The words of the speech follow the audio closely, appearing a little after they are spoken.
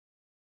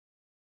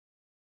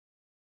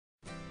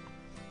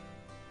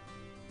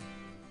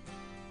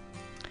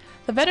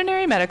The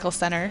Veterinary Medical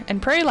Center and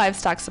Prairie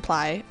Livestock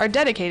Supply are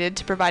dedicated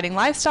to providing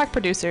livestock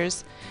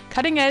producers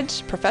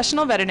cutting-edge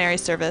professional veterinary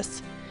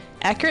service,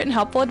 accurate and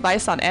helpful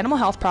advice on animal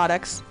health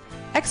products,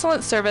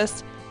 excellent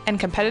service, and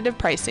competitive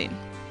pricing.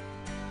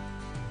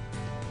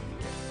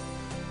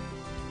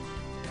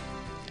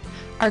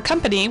 Our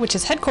company, which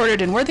is headquartered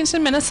in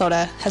Worthington,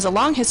 Minnesota, has a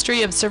long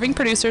history of serving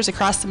producers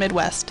across the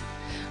Midwest.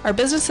 Our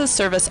businesses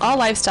service all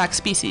livestock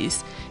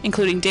species,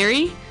 including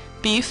dairy,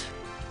 beef,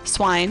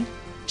 swine,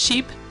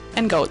 sheep,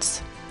 and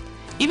goats.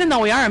 Even though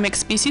we are a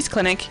mixed species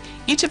clinic,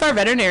 each of our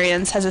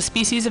veterinarians has a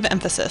species of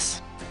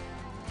emphasis.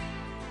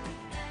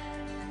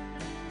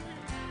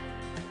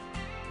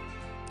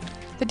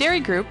 The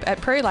dairy group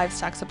at Prairie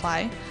Livestock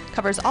Supply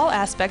covers all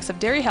aspects of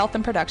dairy health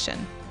and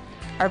production.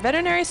 Our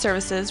veterinary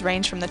services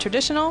range from the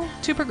traditional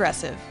to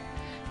progressive.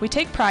 We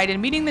take pride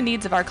in meeting the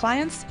needs of our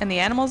clients and the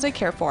animals they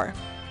care for.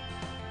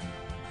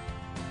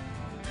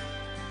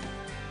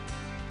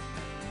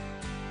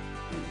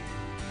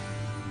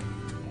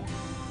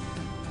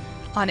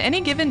 On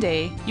any given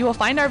day, you will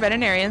find our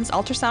veterinarians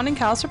ultrasounding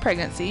cows for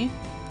pregnancy,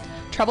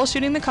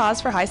 troubleshooting the cause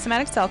for high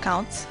somatic cell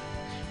counts,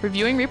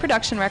 reviewing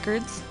reproduction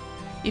records,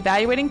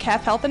 evaluating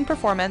calf health and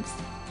performance,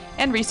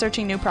 and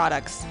researching new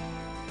products.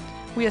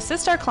 We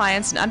assist our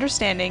clients in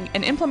understanding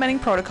and implementing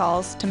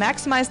protocols to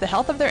maximize the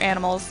health of their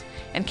animals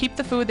and keep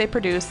the food they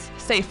produce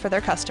safe for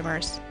their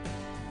customers.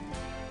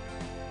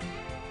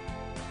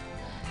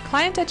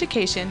 Client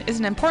education is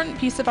an important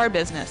piece of our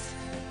business,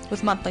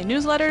 with monthly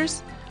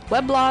newsletters,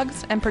 web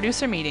blogs, and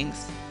producer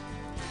meetings.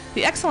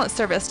 The excellent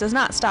service does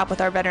not stop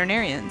with our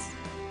veterinarians.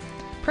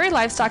 Prairie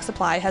Livestock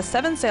Supply has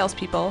 7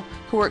 salespeople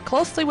who work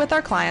closely with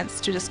our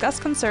clients to discuss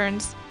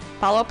concerns,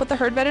 follow up with the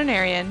herd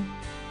veterinarian,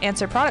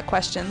 answer product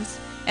questions,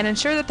 and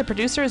ensure that the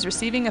producer is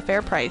receiving a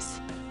fair price.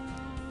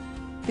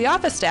 The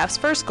office staff's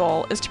first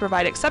goal is to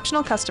provide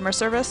exceptional customer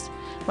service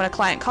when a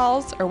client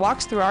calls or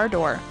walks through our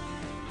door.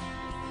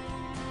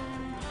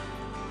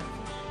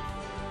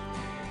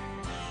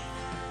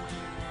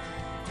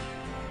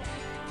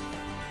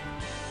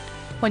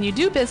 When you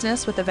do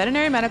business with the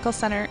Veterinary Medical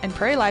Center and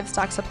Prairie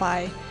Livestock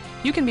Supply,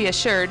 you can be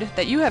assured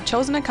that you have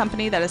chosen a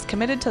company that is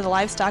committed to the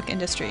livestock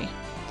industry.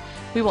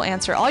 We will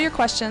answer all your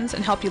questions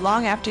and help you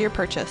long after your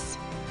purchase.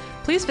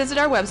 Please visit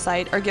our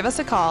website or give us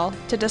a call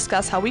to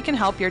discuss how we can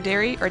help your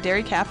dairy or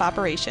dairy calf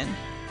operation.